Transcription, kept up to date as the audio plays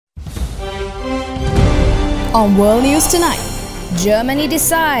On World News Tonight, Germany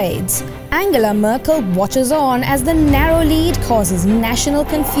decides. Angela Merkel watches on as the narrow lead causes national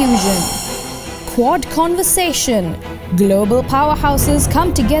confusion. Quad conversation. Global powerhouses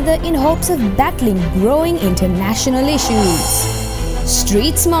come together in hopes of battling growing international issues.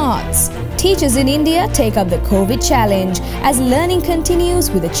 Street smarts. Teachers in India take up the COVID challenge as learning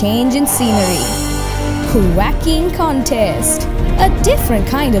continues with a change in scenery. Quacking contest. A different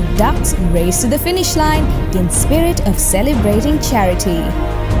kind of ducks race to the finish line in spirit of celebrating charity.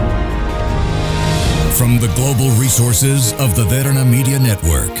 From the global resources of the Derana Media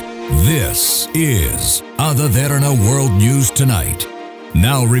Network, this is the Derana World News Tonight.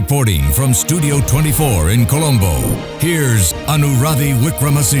 Now reporting from Studio 24 in Colombo, here's Anuradhi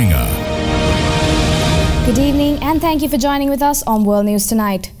Wickramasinghe. Good evening and thank you for joining with us on World News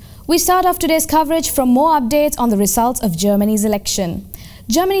Tonight. We start off today's coverage from more updates on the results of Germany's election.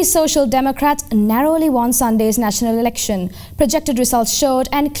 Germany's Social Democrats narrowly won Sunday's national election. Projected results showed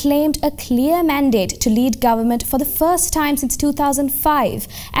and claimed a clear mandate to lead government for the first time since 2005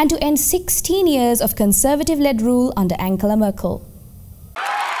 and to end 16 years of conservative-led rule under Angela Merkel.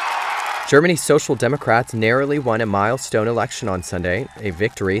 Germany's Social Democrats narrowly won a milestone election on Sunday, a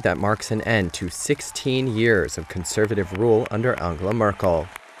victory that marks an end to 16 years of conservative rule under Angela Merkel.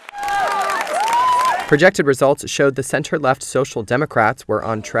 Projected results showed the center-left Social Democrats were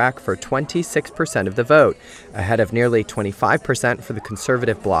on track for 26% of the vote, ahead of nearly 25% for the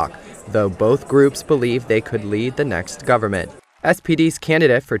conservative bloc, though both groups believe they could lead the next government. SPD's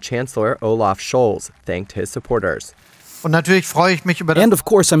candidate for Chancellor Olaf Scholz thanked his supporters. And of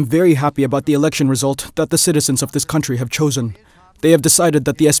course, I'm very happy about the election result that the citizens of this country have chosen. They have decided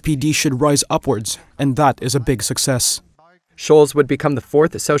that the SPD should rise upwards, and that is a big success. Scholz would become the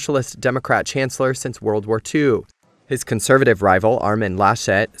fourth Socialist Democrat chancellor since World War II. His conservative rival, Armin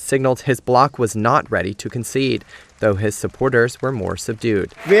Laschet, signaled his bloc was not ready to concede, though his supporters were more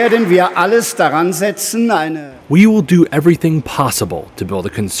subdued. We will do everything possible to build a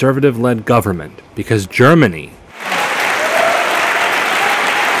conservative-led government because Germany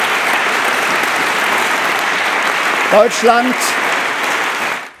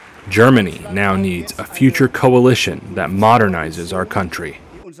now needs a future coalition that modernizes our country.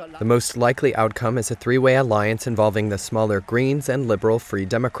 The most likely outcome is a three-way alliance involving the smaller Greens and liberal Free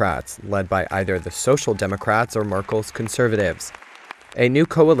Democrats, led by either the Social Democrats or Merkel's Conservatives. A new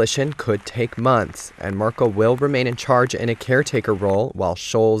coalition could take months, and Merkel will remain in charge in a caretaker role while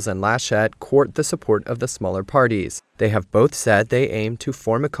Scholz and Laschet court the support of the smaller parties. They have both said they aim to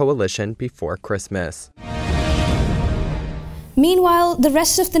form a coalition before Christmas. Meanwhile, the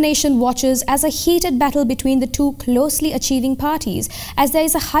rest of the nation watches as a heated battle between the two closely achieving parties, as there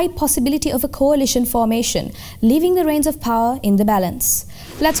is a high possibility of a coalition formation, leaving the reins of power in the balance.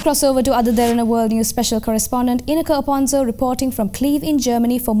 Let's cross over to other Derana World News special correspondent Inuka Aponzo reporting from Kiev in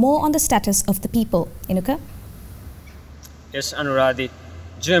Germany for more on the status of the people. Inuka? Yes, Anuradhi.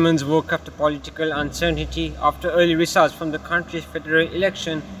 Germans woke up to political uncertainty after early results from the country's federal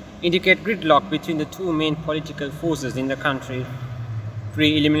election indicate gridlock between the two main political forces in the country.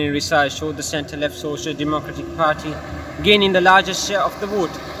 Preliminary results showed the center-left Social Democratic Party gaining the largest share of the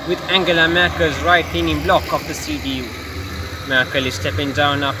vote, with Angela Merkel's right-leaning bloc of the CDU. Merkel is stepping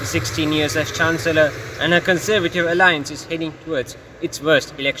down after 16 years as Chancellor, and her Conservative alliance is heading towards its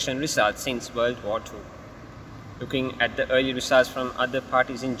worst election result since World War II. Looking at the early results from other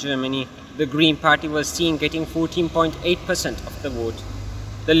parties in Germany, the Green Party was seen getting 14.8% of the vote.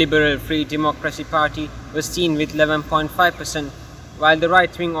 The Liberal Free Democracy Party was seen with 11.5%, while the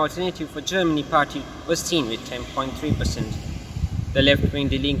right-wing Alternative for Germany Party was seen with 10.3%. The left-wing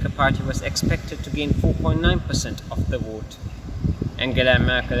Die Linke Party was expected to gain 4.9% of the vote. Angela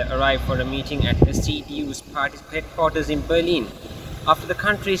Merkel arrived for a meeting at the CDU's party headquarters in Berlin after the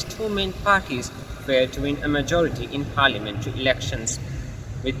country's two main parties failed to win a majority in parliamentary elections.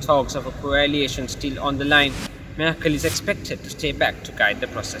 With talks of a coalition still on the line, Merkel is expected to stay back to guide the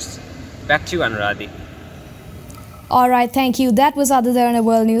process. Back to you, Anuradhi. All right, thank you. That was other Derana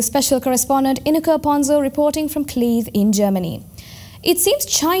World News special correspondent Inuka Aponzo reporting from Kiev in Germany. It seems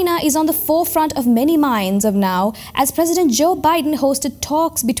China is on the forefront of many minds of now as President Joe Biden hosted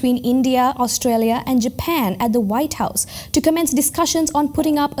talks between India, Australia and Japan at the White House to commence discussions on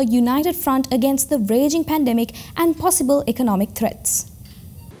putting up a united front against the raging pandemic and possible economic threats.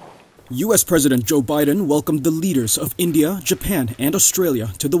 U.S. President Joe Biden welcomed the leaders of India, Japan, and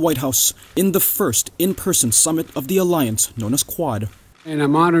Australia to the White House in the first in-person summit of the alliance known as Quad. And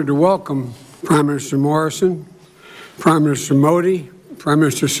I'm honored to welcome Prime Minister Morrison, Prime Minister Modi, Prime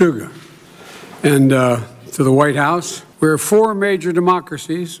Minister Suga, and to the White House. We're four major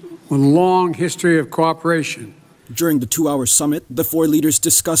democracies with a long history of cooperation. During the 2-hour summit, the four leaders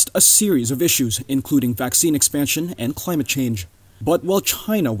discussed a series of issues, including vaccine expansion and climate change. But while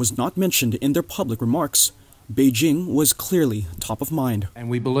China was not mentioned in their public remarks, Beijing was clearly top of mind. And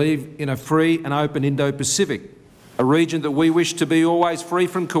we believe in a free and open Indo-Pacific, a region that we wish to be always free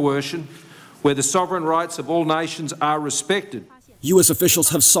from coercion, where the sovereign rights of all nations are respected. U.S. officials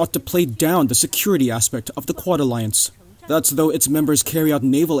have sought to play down the security aspect of the Quad alliance. That's though its members carry out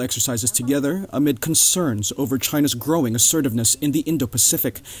naval exercises together amid concerns over China's growing assertiveness in the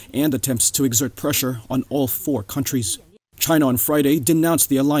Indo-Pacific and attempts to exert pressure on all four countries. China on Friday denounced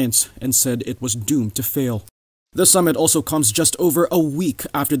the alliance and said it was doomed to fail. The summit also comes just over a week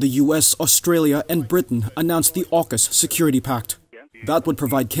after the US, Australia, and Britain announced the AUKUS Security Pact. That would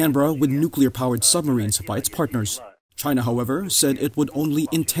provide Canberra with nuclear-powered submarines by its partners. China, however, said it would only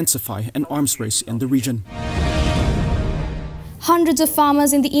intensify an arms race in the region. Hundreds of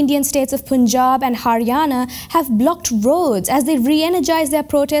farmers in the Indian states of Punjab and Haryana have blocked roads as they re-energize their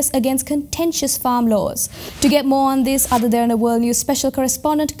protests against contentious farm laws. To get more on this, Other Derana World News special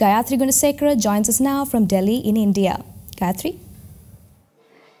correspondent Gayatri Gunasekara joins us now from Delhi in India. Gayatri?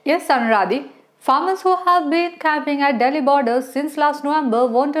 Yes, Anuradhi. Farmers who have been camping at Delhi borders since last November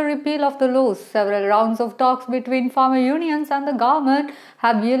want a repeal of the laws. Several rounds of talks between farmer unions and the government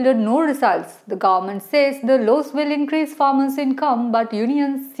have yielded no results. The government says the laws will increase farmers' income, but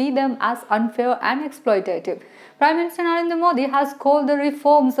unions see them as unfair and exploitative. Prime Minister Narendra Modi has called the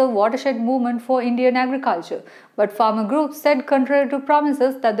reforms a watershed movement for Indian agriculture. But farmer groups said, contrary to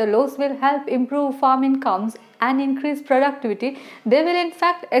promises that the laws will help improve farm incomes and increase productivity, they will in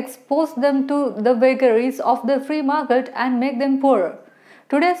fact expose them to the vagaries of the free market and make them poorer.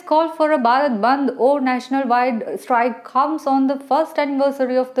 Today's call for a Bharat Bandh or national-wide strike comes on the first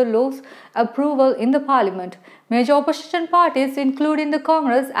anniversary of the law's approval in the parliament. Major opposition parties, including the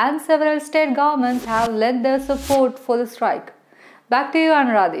Congress and several state governments, have lent their support for the strike. Back to you,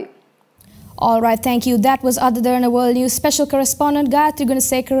 Anuradhi. All right, thank you. That was Other Derana World News special correspondent Gayatri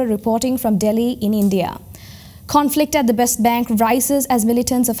Gunasekara reporting from Delhi in India. Conflict at the West Bank rises as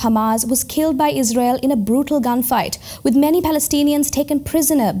militants of Hamas was killed by Israel in a brutal gunfight, with many Palestinians taken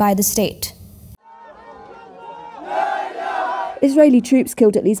prisoner by the state. Israeli troops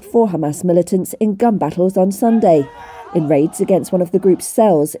killed at least 4 Hamas militants in gun battles on Sunday, in raids against one of the group's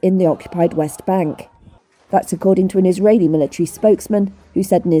cells in the occupied West Bank. That's according to an Israeli military spokesman who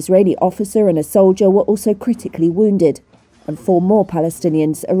said an Israeli officer and a soldier were also critically wounded, and 4 more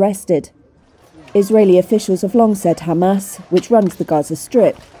Palestinians arrested. Israeli officials have long said Hamas, which runs the Gaza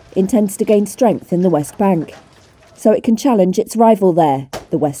Strip, intends to gain strength in the West Bank, so it can challenge its rival there,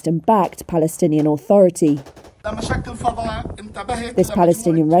 the Western-backed Palestinian Authority. This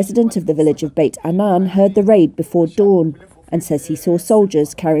Palestinian resident of the village of Beit Anan heard the raid before dawn and says he saw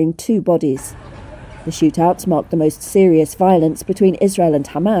soldiers carrying 2 bodies. The shootouts marked the most serious violence between Israel and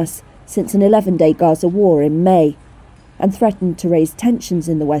Hamas since an 11-day Gaza war in May, and threatened to raise tensions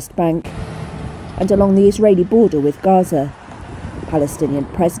in the West Bank and along the Israeli border with Gaza. Palestinian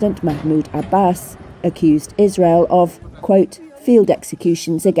President Mahmoud Abbas accused Israel of, quote, field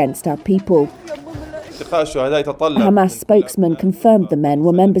executions against our people. A Hamas spokesman confirmed the men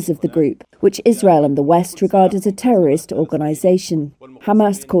were members of the group, which Israel and the West regard as a terrorist organisation.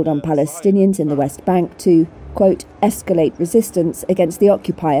 Hamas called on Palestinians in the West Bank to, quote, escalate resistance against the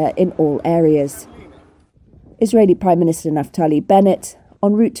occupier in all areas. Israeli Prime Minister Naftali Bennett,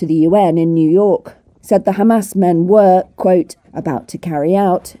 en route to the UN in New York, said the Hamas men were, quote, about to carry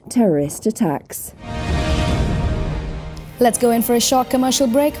out terrorist attacks. Let's go in for a short commercial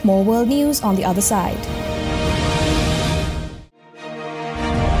break. More world news on the other side.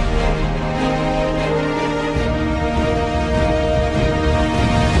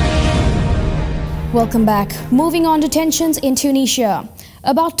 Welcome back. Moving on to tensions in Tunisia.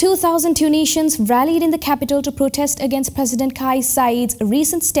 About 2,000 Tunisians rallied in the capital to protest against President Kais Saied's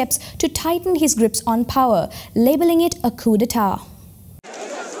recent steps to tighten his grips on power, labelling it a coup d'etat.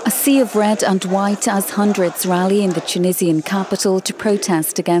 A sea of red and white as hundreds rally in the Tunisian capital to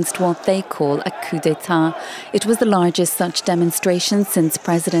protest against what they call a coup d'etat. It was the largest such demonstration since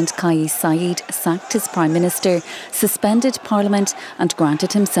President Kais Saied sacked his prime minister, suspended parliament and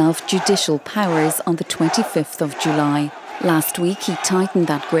granted himself judicial powers on the 25th of July. Last week he tightened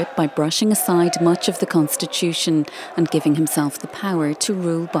that grip by brushing aside much of the constitution and giving himself the power to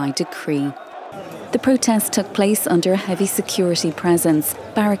rule by decree. The protest took place under a heavy security presence.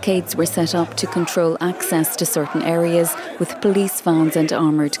 Barricades were set up to control access to certain areas, with police vans and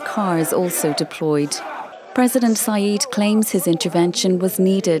armoured cars also deployed. President Saeed claims his intervention was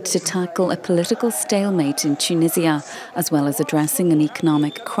needed to tackle a political stalemate in Tunisia, as well as addressing an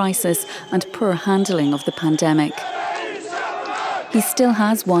economic crisis and poor handling of the pandemic. He still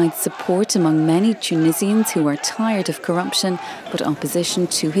has wide support among many Tunisians who are tired of corruption, but opposition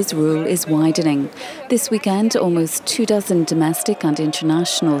to his rule is widening. This weekend, almost 24 domestic and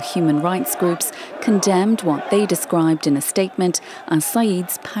international human rights groups condemned what they described in a statement as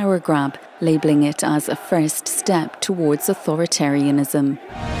Saeed's power grab, labelling it as a first step towards authoritarianism.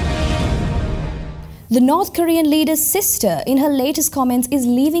 The North Korean leader's sister, in her latest comments, is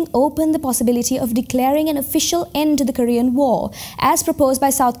leaving open the possibility of declaring an official end to the Korean War, as proposed by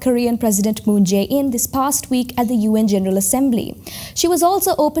South Korean President Moon Jae-in this past week at the UN General Assembly. She was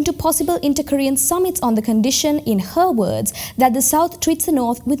also open to possible inter-Korean summits on the condition, in her words, that the South treats the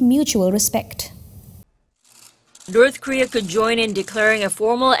North with mutual respect. North Korea could join in declaring a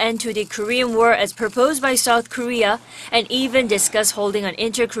formal end to the Korean War as proposed by South Korea and even discuss holding an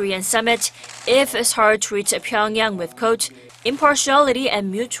inter-Korean summit if Seoul treats Pyongyang with, quote, impartiality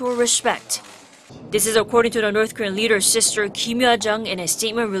and mutual respect. This is according to the North Korean leader's sister Kim Yo-jong in a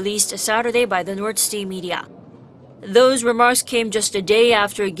statement released Saturday by the North State media. Those remarks came just a day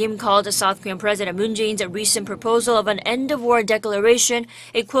after Kim called South Korean President Moon Jae-in's recent proposal of an end-of-war declaration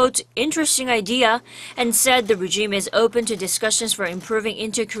a, quote, interesting idea, and said the regime is open to discussions for improving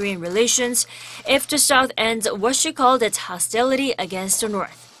inter-Korean relations if the South ends what she called its hostility against the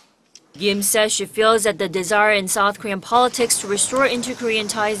North. Kim says she feels that the desire in South Korean politics to restore inter-Korean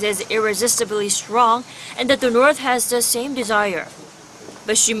ties is irresistibly strong and that the North has the same desire.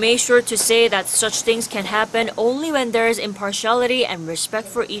 But she made sure to say that such things can happen only when there is impartiality and respect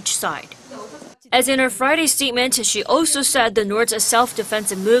for each side. As in her Friday statement, she also said the North's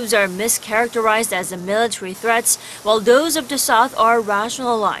self-defensive moves are mischaracterized as military threats, while those of the South are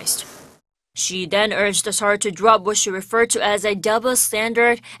rationalized. She then urged the Seoul to drop what she referred to as a double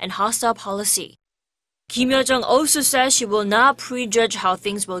standard and hostile policy. Kim Yo-jong also says she will not prejudge how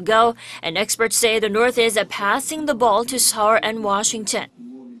things will go, and experts say the North is passing the ball to Seoul and Washington.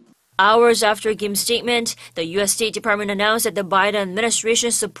 Hours after Kim's statement, the U.S. State Department announced that the Biden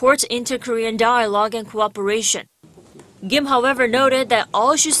administration supports inter-Korean dialogue and cooperation. Kim, however, noted that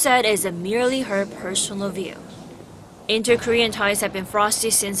all she said is merely her personal view. Inter-Korean ties have been frosty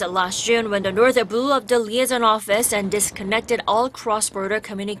since last June when the North blew up the liaison office and disconnected all cross-border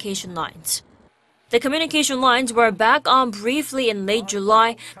communication lines. The communication lines were back on briefly in late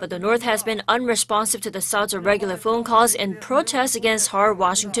July, but the North has been unresponsive to the South's regular phone calls in protest against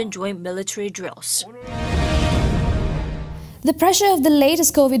Seoul-Washington joint military drills. The pressure of the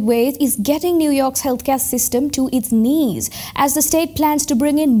latest COVID wave is getting New York's healthcare system to its knees as the state plans to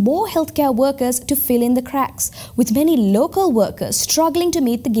bring in more healthcare workers to fill in the cracks, with many local workers struggling to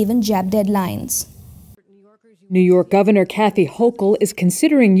meet the given jab deadlines. New York Governor Kathy Hochul is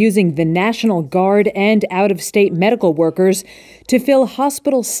considering using the National Guard and out-of-state medical workers to fill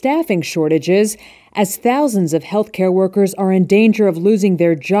hospital staffing shortages, as thousands of healthcare workers are in danger of losing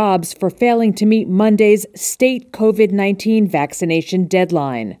their jobs for failing to meet Monday's state COVID-19 vaccination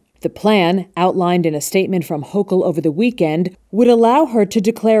deadline. The plan, outlined in a statement from Hochul over the weekend, would allow her to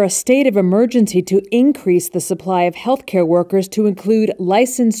declare a state of emergency to increase the supply of healthcare workers to include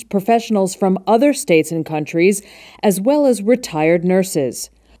licensed professionals from other states and countries, as well as retired nurses.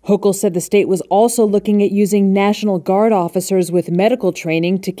 Hochul said the state was also looking at using National Guard officers with medical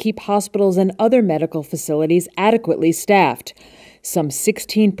training to keep hospitals and other medical facilities adequately staffed. Some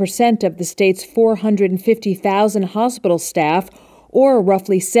 16% of the state's 450,000 hospital staff, or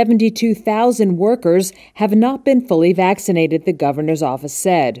roughly 72,000 workers, have not been fully vaccinated, the governor's office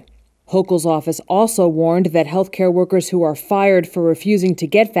said. Hochul's office also warned that healthcare workers who are fired for refusing to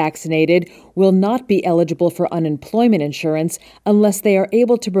get vaccinated will not be eligible for unemployment insurance unless they are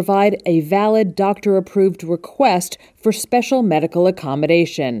able to provide a valid doctor-approved request for special medical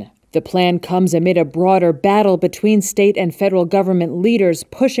accommodation. The plan comes amid a broader battle between state and federal government leaders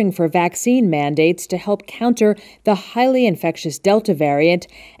pushing for vaccine mandates to help counter the highly infectious Delta variant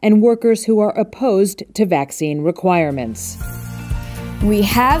and workers who are opposed to vaccine requirements. We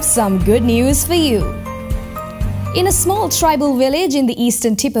have some good news for you. In a small tribal village in the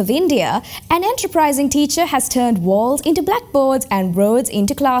eastern tip of India, an enterprising teacher has turned walls into blackboards and roads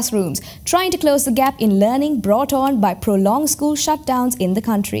into classrooms, trying to close the gap in learning brought on by prolonged school shutdowns in the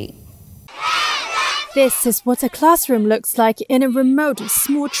country. This is what a classroom looks like in a remote,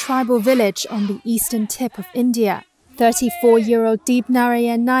 small tribal village on the eastern tip of India. 34-year-old Deep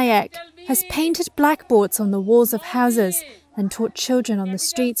Narayan Nayak has painted blackboards on the walls of houses and taught children on the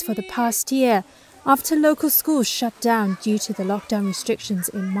streets for the past year after local schools shut down due to the lockdown restrictions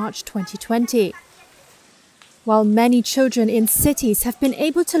in March 2020. While many children in cities have been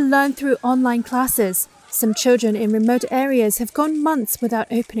able to learn through online classes, some children in remote areas have gone months without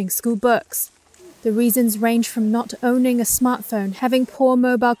opening school books. The reasons range from not owning a smartphone, having poor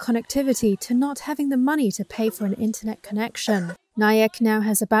mobile connectivity, to not having the money to pay for an internet connection. Nayak now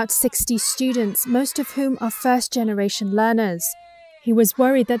has about 60 students, most of whom are first-generation learners. He was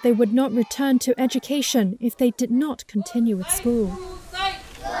worried that they would not return to education if they did not continue with school.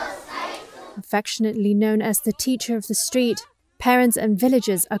 Affectionately known as the teacher of the street, parents and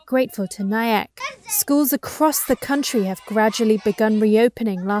villagers are grateful to Nayak. Schools across the country have gradually begun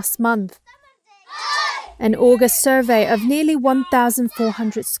reopening last month. An August survey of nearly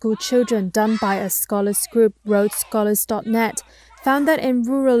 1,400 school children done by a scholars group, roadscholars.net, found that in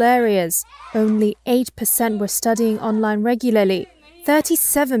rural areas, only 8% were studying online regularly,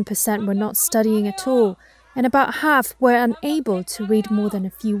 37% were not studying at all, and about half were unable to read more than a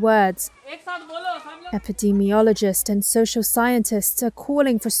few words. Epidemiologists and social scientists are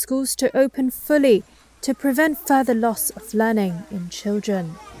calling for schools to open fully to prevent further loss of learning in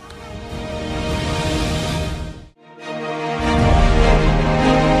children.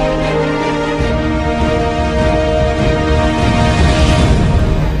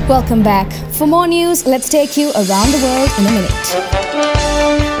 Welcome back. For more news, let's take you around the world in a minute.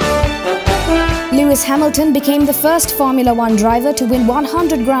 Lewis Hamilton became the first Formula One driver to win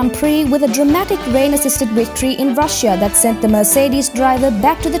 100 Grand Prix with a dramatic rain-assisted victory in Russia that sent the Mercedes driver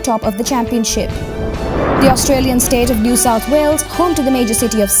back to the top of the championship. The Australian state of New South Wales, home to the major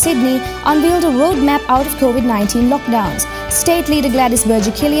city of Sydney, unveiled a roadmap out of COVID-19 lockdowns. State leader Gladys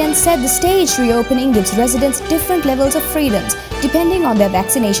Berejiklian said the staged reopening gives residents different levels of freedoms depending on their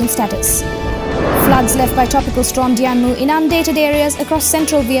vaccination status. Floods left by tropical storm Dianmu inundated areas across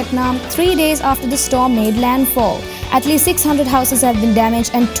central Vietnam 3 days after the storm made landfall. At least 600 houses have been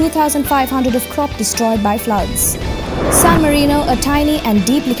damaged and 2,500 of crop destroyed by floods. San Marino, a tiny and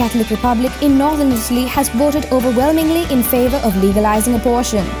deeply Catholic republic in northern Italy, has voted overwhelmingly in favor of legalizing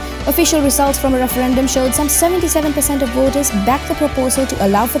abortion. Official results from a referendum showed some 77% of voters backed the proposal to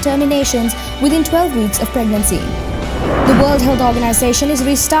allow for terminations within 12 weeks of pregnancy. The World Health Organization is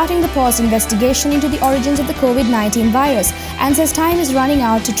restarting the paused investigation into the origins of the COVID-19 virus and says time is running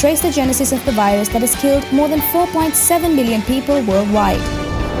out to trace the genesis of the virus that has killed more than 4.7 million people worldwide.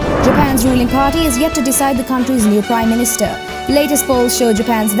 Japan's ruling party is yet to decide the country's new prime minister. Latest polls show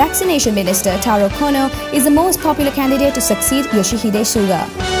Japan's vaccination minister, Taro Kono, is the most popular candidate to succeed Yoshihide Suga.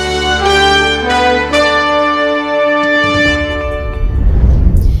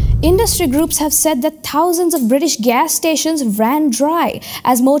 Industry groups have said that thousands of British gas stations ran dry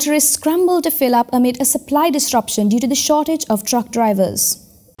as motorists scrambled to fill up amid a supply disruption due to the shortage of truck drivers.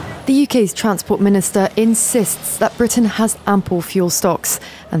 The UK's Transport Minister insists that Britain has ample fuel stocks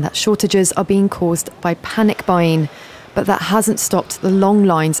and that shortages are being caused by panic buying. But that hasn't stopped the long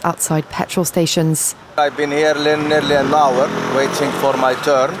lines outside petrol stations. I've been here nearly an hour waiting for my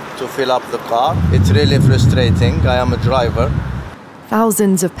turn to fill up the car. It's really frustrating. I am a driver.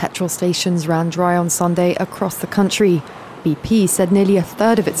 Thousands of petrol stations ran dry on Sunday across the country. BP said nearly a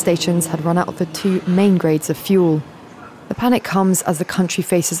third of its stations had run out of the two main grades of fuel. The panic comes as the country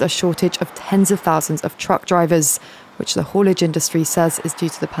faces a shortage of tens of thousands of truck drivers, which the haulage industry says is due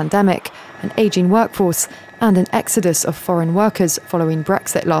to the pandemic, an ageing workforce, and an exodus of foreign workers following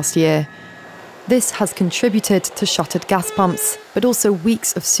Brexit last year. This has contributed to shuttered gas pumps, but also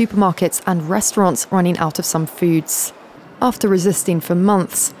weeks of supermarkets and restaurants running out of some foods. After resisting for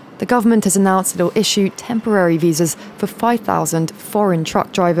months, the government has announced it will issue temporary visas for 5,000 foreign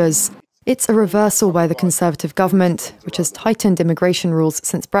truck drivers. It's a reversal by the Conservative government, which has tightened immigration rules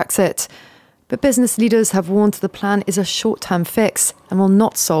since Brexit. But business leaders have warned the plan is a short-term fix and will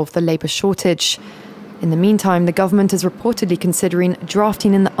not solve the labour shortage. In the meantime, the government is reportedly considering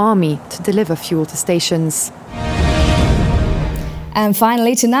drafting in the army to deliver fuel to stations. And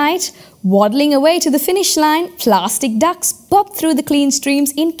finally tonight, waddling away to the finish line, plastic ducks bob through the clean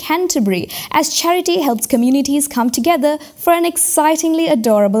streams in Canterbury as charity helps communities come together for an excitingly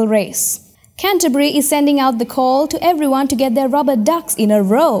adorable race. Canterbury is sending out the call to everyone to get their rubber ducks in a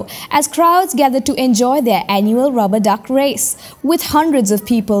row as crowds gather to enjoy their annual rubber duck race, with hundreds of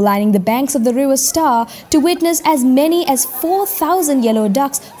people lining the banks of the River Star to witness as many as 4,000 yellow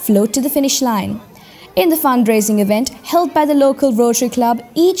ducks float to the finish line. In the fundraising event held by the local Rotary Club,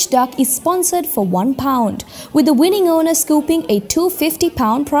 each duck is sponsored for £1, with the winning owner scooping a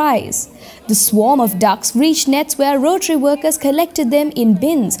 £250 prize. The swarm of ducks reached nets where Rotary workers collected them in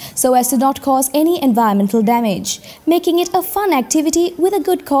bins so as to not cause any environmental damage, making it a fun activity with a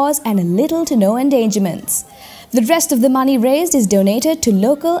good cause and little to no endangerments. The rest of the money raised is donated to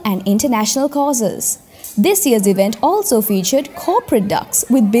local and international causes. This year's event also featured corporate ducks,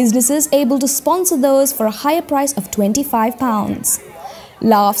 with businesses able to sponsor those for a higher price of £25.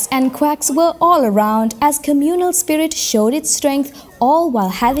 Laughs and quacks were all around as communal spirit showed its strength, all while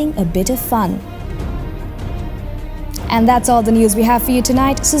having a bit of fun. And that's all the news we have for you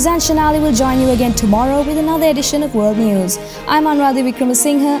tonight. Suzanne Shanali will join you again tomorrow with another edition of World News. I'm Anuradhi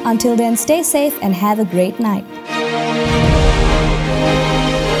Vikramasinghe. Until then, stay safe and have a great night.